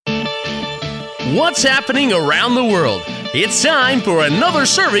What's happening around the world? It's time for another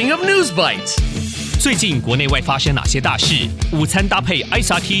serving of News Bites. 最近国内外发生哪些大事？午餐搭配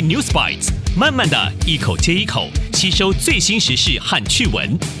ICT News Bites， 慢慢的一口接一口吸收最新时事和趣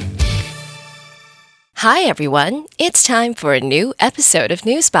闻。Hi everyone, it's time for a new episode of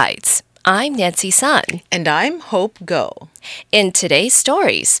News Bites. I'm Nancy Sun. And I'm Hope Ngo. In today's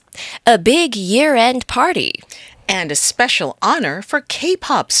stories, a big year-end party. And a special honor for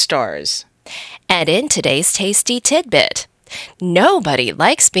K-pop stars. And in today's Tasty Tidbit, nobody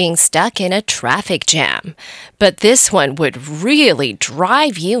likes being stuck in a traffic jam, but this one would really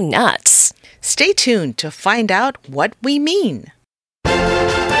drive you nuts. Stay tuned to find out what we mean.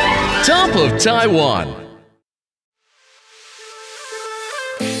 Top of Taiwan.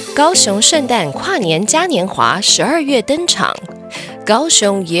 高雄圣诞跨年嘉年华12月登场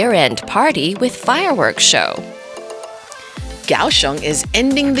Kaohsiung Year End Party with fireworks show. Kaohsiung is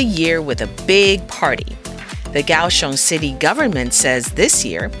ending the year with a big party. The Kaohsiung City government says this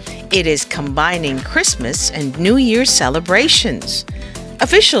year it is combining Christmas and New Year celebrations.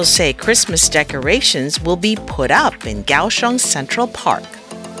 Officials say Christmas decorations will be put up in Kaohsiung Central Park.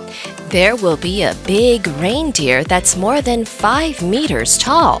 There will be a big reindeer that's more than 5 meters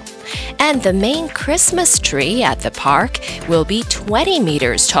tall. And the main Christmas tree at the park will be 20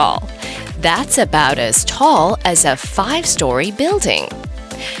 meters tall. That's about as tall as a 5-story building.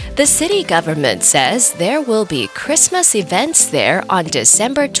 The city government says there will be Christmas events there on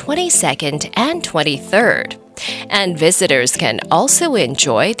December 22nd and 23rd. And visitors can also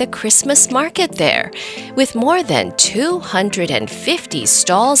enjoy the Christmas market there, with more than 250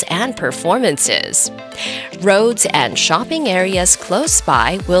 stalls and performances. Roads and shopping areas close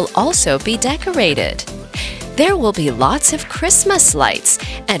by will also be decorated. There will be lots of Christmas lights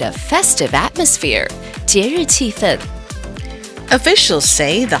and a festive atmosphere, 节日气氛. Officials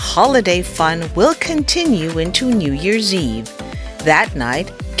say the holiday fun will continue into New Year's Eve. That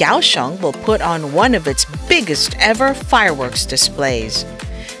night, Kaohsiung will put on one of its biggest ever fireworks displays.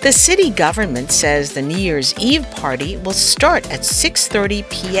 The city government says the New Year's Eve party will start at 6:30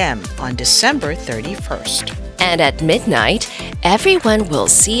 p.m. on December 31st. And at midnight, everyone will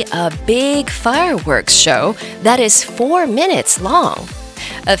see a big fireworks show that is 4 minutes long.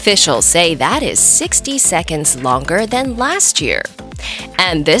 Officials say that is 60 seconds longer than last year.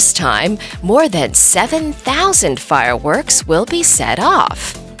 And this time, more than 7,000 fireworks will be set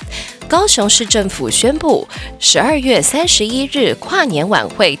off. 高雄市政府宣布，12月31日跨年晚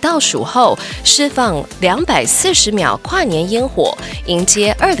会倒数后，释放240秒跨年烟火，迎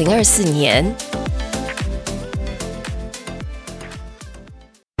接2024年。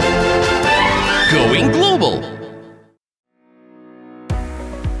Going global.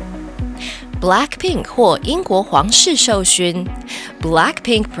 Blackpink 获英国皇室授勋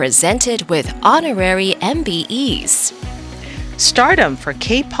Blackpink Presented with Honorary MBEs. Stardom for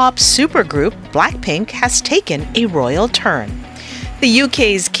K-pop supergroup Blackpink has taken a royal turn. The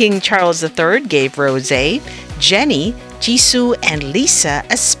UK's King Charles III gave Rosé, Jennie, Jisoo and Lisa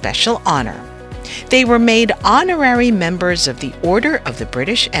a special honor. They were made honorary members of the Order of the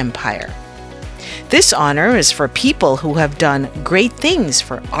British Empire. This honor is for people who have done great things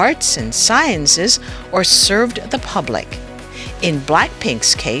for arts and sciences or served the public. In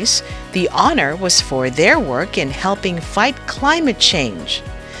Blackpink's case, the honor was for their work in helping fight climate change.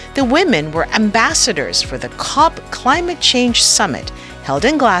 The women were ambassadors for the COP Climate Change Summit held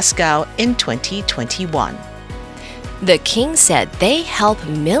in Glasgow in 2021. The king said they help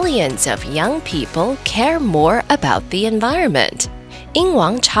millions of young people care more about the environment. 英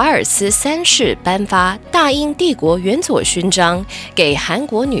王查尔斯三世颁发大英帝国员佐勋章给韩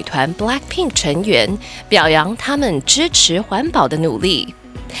国女团 BLACKPINK 成员，表扬他们支持环保的努力。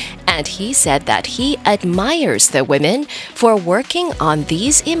And he said that he admires the women for working on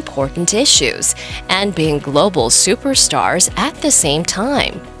these important issues and being global superstars at the same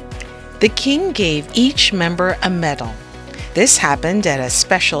time. The king gave each member a medal. This happened at a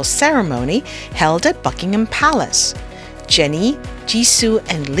special ceremony held at Buckingham Palace. Jennie, Jisoo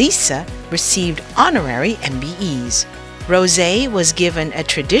and Lisa received honorary MBEs. Rosé was given a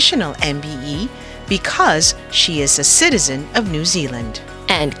traditional MBE because she is a citizen of New Zealand.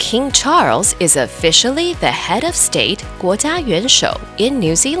 And King Charles is officially the head of state, 国家元首, in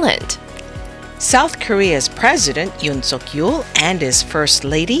New Zealand. South Korea's President Yoon Suk Yeol and his First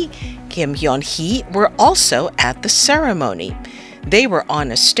Lady, Keon Hee, were also at the ceremony. They were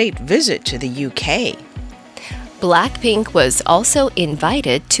on a state visit to the UK. Blackpink was also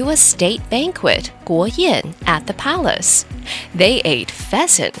invited to a state banquet, 国宴, at the palace. They ate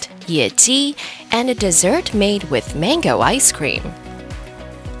pheasant, 野鸡, and a dessert made with mango ice cream.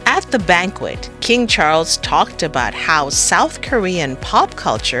 At the banquet, King Charles talked about how South Korean pop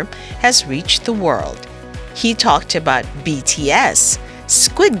culture has reached the world. He talked about BTS,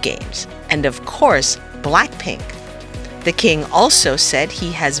 Squid Games, and of course, Blackpink. The king also said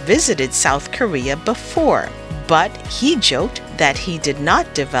he has visited South Korea before, but he joked that he did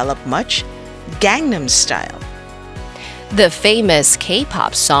not develop much Gangnam Style. The famous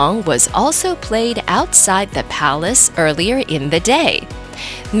K-pop song was also played outside the palace earlier in the day.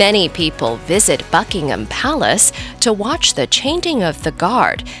 Many people visit Buckingham Palace to watch the changing of the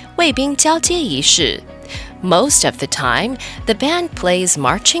guard, 卫兵交接仪式. Most of the time, the band plays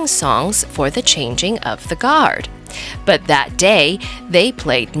marching songs for the changing of the guard. But that day, they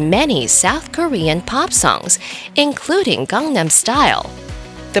played many South Korean pop songs, including Gangnam Style.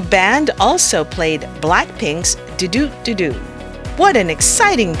 The band also played Blackpink's Do Do Do. What an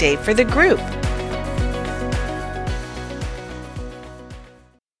exciting day for the group!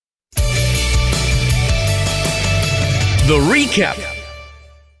 The recap.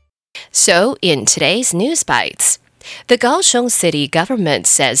 So, in today's News Bites, the Kaohsiung City government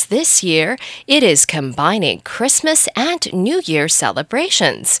says this year it is combining Christmas and New Year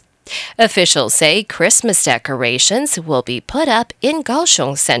celebrations. Officials say Christmas decorations will be put up in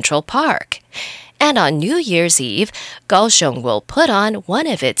Kaohsiung Central Park. And on New Year's Eve, Kaohsiung will put on one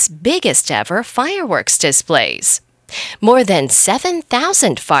of its biggest ever fireworks displays. More than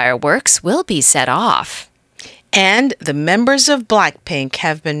 7,000 fireworks will be set off. And the members of Blackpink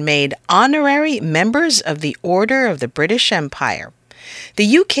have been made honorary members of the Order of the British Empire.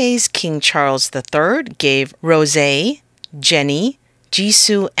 The UK's King Charles III gave Rosé, Jennie,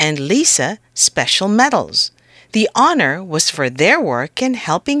 Jisoo and Lisa special medals. The honor was for their work in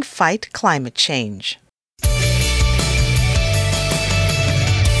helping fight climate change.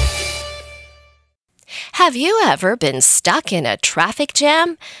 Have you ever been stuck in a traffic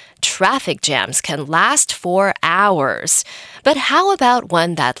jam? Traffic jams can last for hours. But how about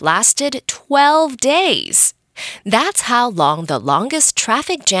one that lasted 12 days? That's how long the longest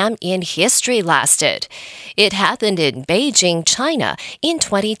traffic jam in history lasted. It happened in Beijing, China in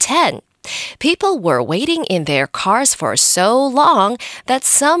 2010. People were waiting in their cars for so long that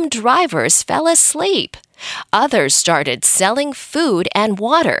some drivers fell asleep. Others started selling food and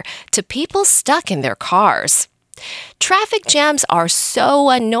water to people stuck in their cars. Traffic jams are so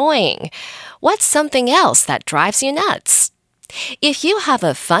annoying. What's something else that drives you nuts? If you have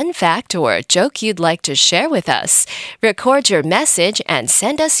a fun fact or a joke you'd like to share with us, record your message and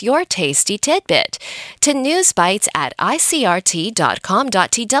send us your tasty tidbit to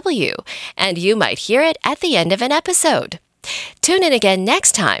newsbites@icrt.com.tw, and you might hear it at the end of an episode. Tune in again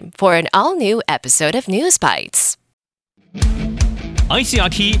next time for an all-new episode of News Bites.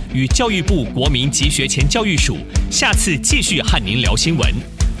 ICRT 与教育部国民及学前教育署下次继续和您聊新闻。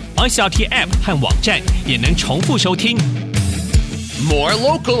ICRT App 和网站也能重复收听。More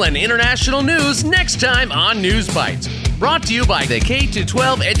local and international news next time on News Bites. Brought to you by the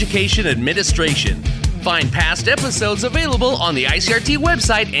K-12 Education Administration. Find past episodes available on the ICRT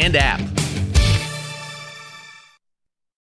website and app.